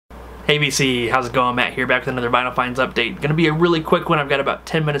Hey VC, how's it going? Matt here, back with another Vinyl Finds update. Gonna be a really quick one. I've got about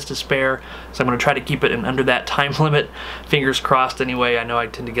 10 minutes to spare, so I'm gonna try to keep it in under that time limit. Fingers crossed anyway. I know I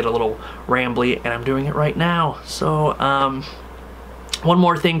tend to get a little rambly, and I'm doing it right now. So, one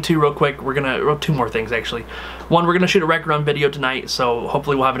more thing too, real quick. Well, two more things actually. One, we're gonna shoot a record run video tonight, so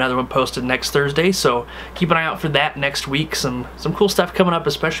hopefully we'll have another one posted next Thursday. So keep an eye out for that next week. Some cool stuff coming up,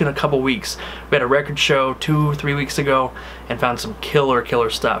 especially in a couple weeks. We had a record show 2-3 weeks ago and found some killer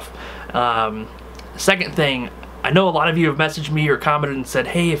stuff. Second thing, I know a lot of you have messaged me or commented and said,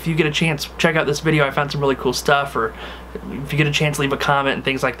 hey, if you get a chance, check out this video. I found some really cool stuff. Or if you get a chance, leave a comment and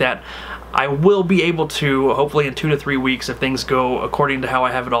things like that. I will be able to, hopefully in 2 to 3 weeks, if things go according to how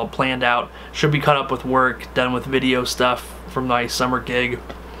I have it all planned out. Should be caught up with work, done with video stuff from my summer gig,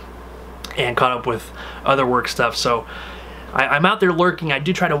 and caught up with other work stuff. So I'm out there lurking. I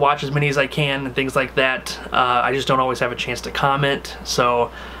do try to watch as many as I can and things like that. I just don't always have a chance to comment.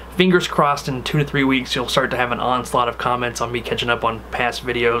 So fingers crossed in 2 to 3 weeks you'll start to have an onslaught of comments on me catching up on past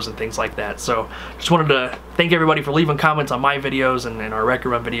videos and things like that. So just wanted to thank everybody for leaving comments on my videos and our record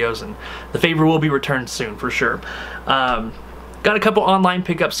run videos, and the favor will be returned soon for sure. Got a couple online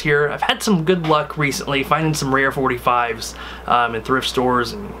pickups here. I've had some good luck recently finding some rare 45s in thrift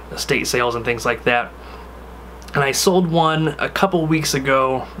stores and estate sales and things like that. And I sold one a couple weeks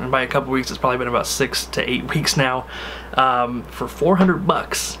ago, and by a couple weeks it's probably been about 6 to 8 weeks now, for 400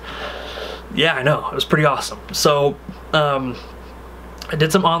 bucks. Yeah, I know, it was pretty awesome. So I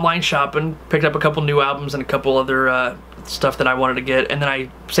did some online shopping, picked up a couple new albums and a couple other stuff that I wanted to get, and then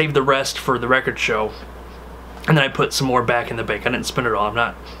I saved the rest for the record show. And then I put some more back in the bank. I didn't spend it all. I'm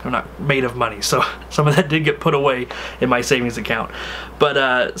not made of money, so some of that did get put away in my savings account.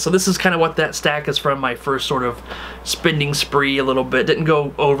 But so this is kind of what that stack is from. My first sort of spending spree a little bit. Didn't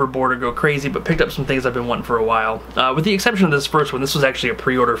go overboard or go crazy, but picked up some things I've been wanting for a while. With the exception of this first one. This was actually a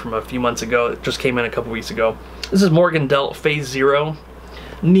pre-order from a few months ago. It just came in a couple weeks ago. This is Morgan Delt Phase 0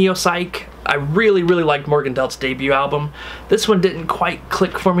 Neo-Psych. I really liked Morgan Delt's debut album. This one didn't quite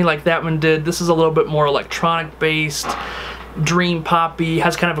click for me like that one did. This is a little bit more electronic based, dream poppy,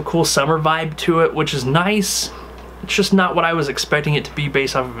 has kind of a cool summer vibe to it, which is nice. It's just not what I was expecting it to be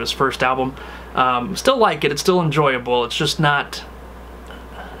based off of his first album. Still like it, it's still enjoyable. It's just not,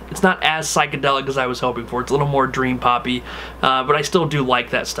 it's not as psychedelic as I was hoping for. It's a little more dream poppy, but I still do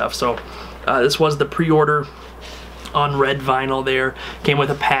like that stuff. So this was the pre-order on red vinyl there. Came with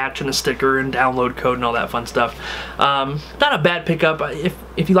a patch and a sticker and download code and all that fun stuff. Not a bad pickup.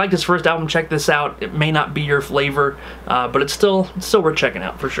 If you liked his first album, check this out. It may not be your flavor, but it's still worth checking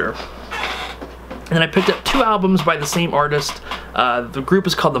out for sure. And then I picked up 2 albums by the same artist. The group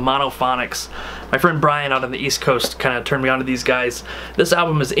is called the Monophonics. My friend Brian out on the East Coast kind of turned me on to these guys. This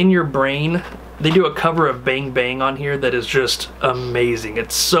album is In Your Brain. They do a cover of Bang Bang on here that is just amazing.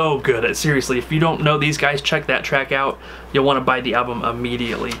 It's so good. Seriously, if you don't know these guys, check that track out. You'll want to buy the album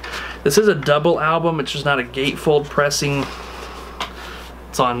immediately. This is a double album. It's just not a gatefold pressing.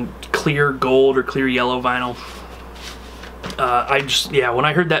 It's on clear gold or clear yellow vinyl. Yeah, when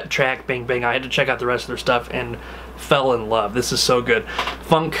I heard that track, Bang Bang, I had to check out the rest of their stuff and fell in love. This is so good.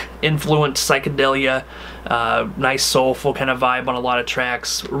 Funk influenced psychedelia, nice soulful kind of vibe on a lot of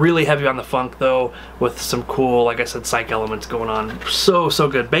tracks. Really heavy on the funk though, with some cool, like I said, psych elements going on. So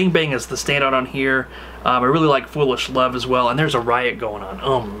good. Bang Bang is the standout on here. I really like Foolish Love as well, and there's a riot going on.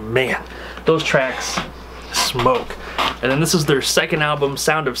 Oh man, those tracks smoke. And then this is their second album,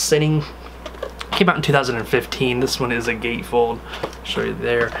 Sound of Sinning. Came out in 2015. This one is a gatefold. I'll show you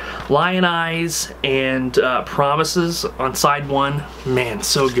there. Lion Eyes and Promises on side 1. Man,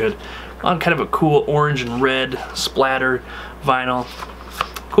 so good. On kind of a cool orange and red splatter vinyl.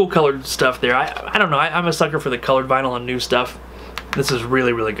 Cool colored stuff there. I don't know. I'm a sucker for the colored vinyl on new stuff. This is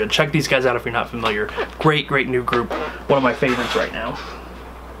really good. Check these guys out if you're not familiar. Great new group. One of my favorites right now.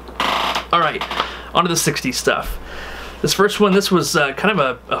 Alright, on to the 60s stuff. This first one, this was kind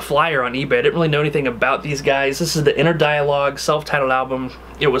of a flyer on eBay. I didn't really know anything about these guys. This is the Inner Dialogue self-titled album.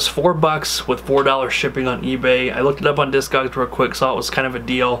 It was $4 with $4 shipping on eBay. I looked it up on Discogs real quick, saw it was kind of a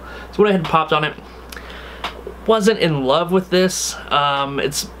deal. So went ahead and popped on it. Wasn't in love with this.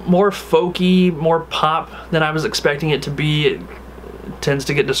 It's more folky, more pop than I was expecting it to be. It tends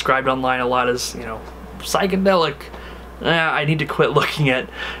to get described online a lot as, you know, psychedelic. I need to quit looking at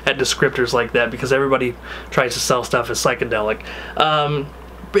descriptors like that because everybody tries to sell stuff as psychedelic.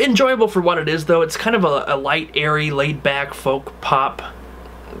 But enjoyable for what it is though. It's kind of a light, airy, laid-back folk pop,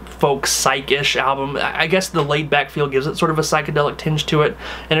 folk psych-ish album. I guess the laid-back feel gives it sort of a psychedelic tinge to it,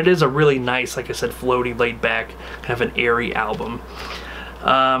 and it is a really nice, like I said, floaty, laid-back, kind of an airy album.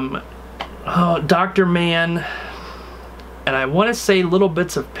 Oh, Dr. Man. and I want to say Little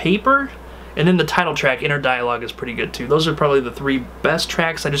Bits of Paper, and then the title track, Inner Dialogue, is pretty good too. Those are probably the 3 best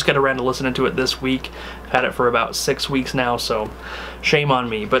tracks. I just got around to listening to it this week. I've had it for about 6 weeks now, so shame on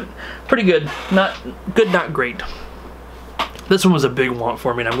me, but pretty good. Not good, not great. This one was a big want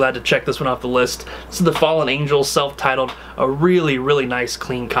for me, and I'm glad to check this one off the list. This is the Fallen Angels, self-titled, a really, really nice,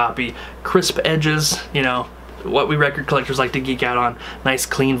 clean copy. Crisp edges, you know, what we record collectors like to geek out on. Nice,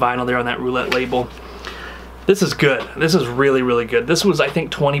 clean vinyl there on that roulette label. This is good. This is really, really good. This was, I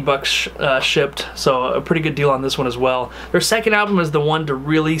think, 20 bucks shipped, so a pretty good deal on this one as well. Their second album is the one to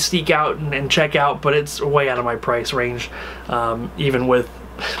really seek out and check out, but it's way out of my price range, even with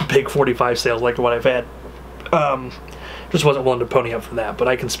big 45 sales like what I've had. Just wasn't willing to pony up for that, but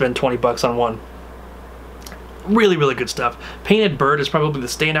I can spend 20 bucks on one. Really, really good stuff. Painted Bird is probably the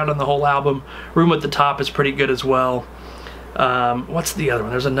standout on the whole album. Room at the Top is pretty good as well. What's the other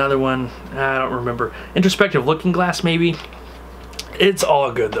one? There's another one. I don't remember. Introspective Looking Glass, maybe. It's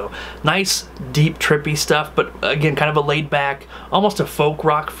all good, though. Nice, deep, trippy stuff, but again, kind of a laid-back, almost a folk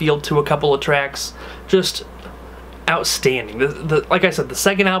rock feel to a couple of tracks. Just outstanding. Like I said, the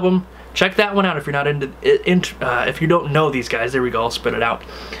second album, check that one out if you're not if you don't know these guys. There we go, I'll spit it out.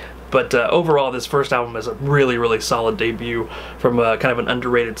 But overall, this first album is a really, really solid debut from kind of an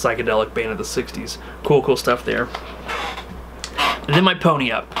underrated psychedelic band of the 60s. Cool, cool stuff there. And then my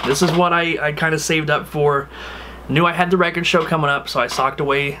pony up. This is what I kind of saved up for. Knew I had the record show coming up, so I socked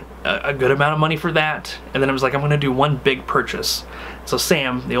away a good amount of money for that. And then I was like, I'm going to do one big purchase. So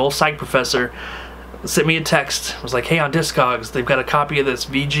Sam, the old psych professor, sent me a text. Was like, hey, on Discogs, they've got a copy of this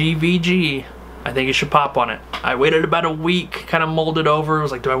VG. I think you should pop on it. I waited about a week, kind of mulled it over. I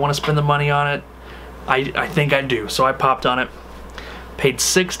was like, do I want to spend the money on it? I think I do. So I popped on it. Paid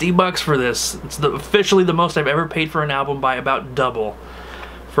 60 bucks for this. It's officially the most I've ever paid for an album by about double.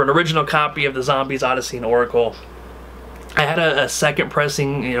 For an original copy of the Zombies, Odessey, and Oracle. I had a second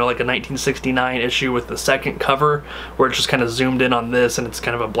pressing, you know, like a 1969 issue with the second cover where it's just kind of zoomed in on this and it's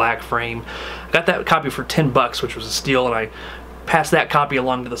kind of a black frame. I got that copy for 10 bucks, which was a steal, and I passed that copy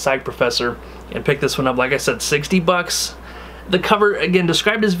along to the psych professor and picked this one up, like I said, 60 bucks. The cover, again,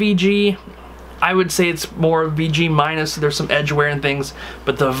 described as VG. I would say it's more VG minus. There's some edge wear and things,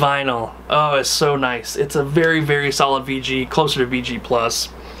 but the vinyl, oh, it's so nice. It's a very, very solid VG, closer to VG plus.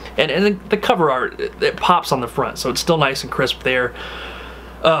 And the cover art, it pops on the front, so it's still nice and crisp there.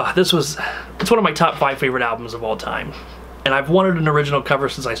 It's one of my top 5 favorite albums of all time. And I've wanted an original cover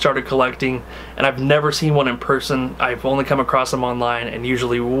since I started collecting, and I've never seen one in person. I've only come across them online, and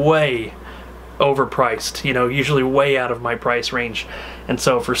usually way overpriced, you know, usually way out of my price range. And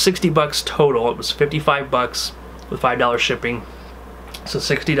so for 60 bucks total, it was 55 bucks with $5 shipping, so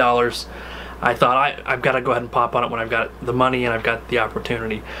 $60. I thought I've got to go ahead and pop on it when I've got the money and I've got the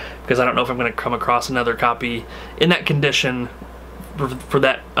opportunity, because I don't know if I'm going to come across another copy in that condition for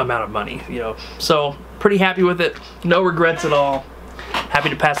that amount of money, you know. So pretty happy with it, no regrets at all. Happy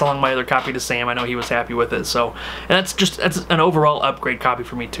to pass along my other copy to Sam. I know he was happy with it. So, and that's an overall upgrade copy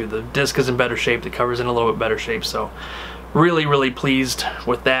for me too. The disc is in better shape, the cover's in a little bit better shape. So really, really pleased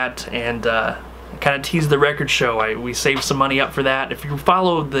with that, and kind of teased the record show. We saved some money up for that. If you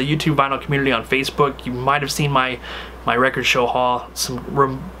follow the YouTube vinyl community on Facebook, you might have seen my record show haul. Some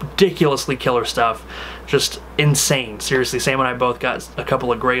ridiculously killer stuff. Just insane. Seriously, Sam and I both got a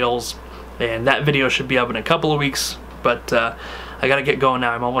couple of grails, and that video should be up in a couple of weeks, but I gotta get going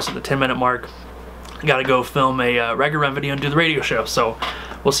now. I'm almost at the 10-minute mark. I gotta go film a record run video and do the radio show. So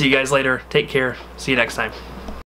we'll see you guys later. Take care. See you next time.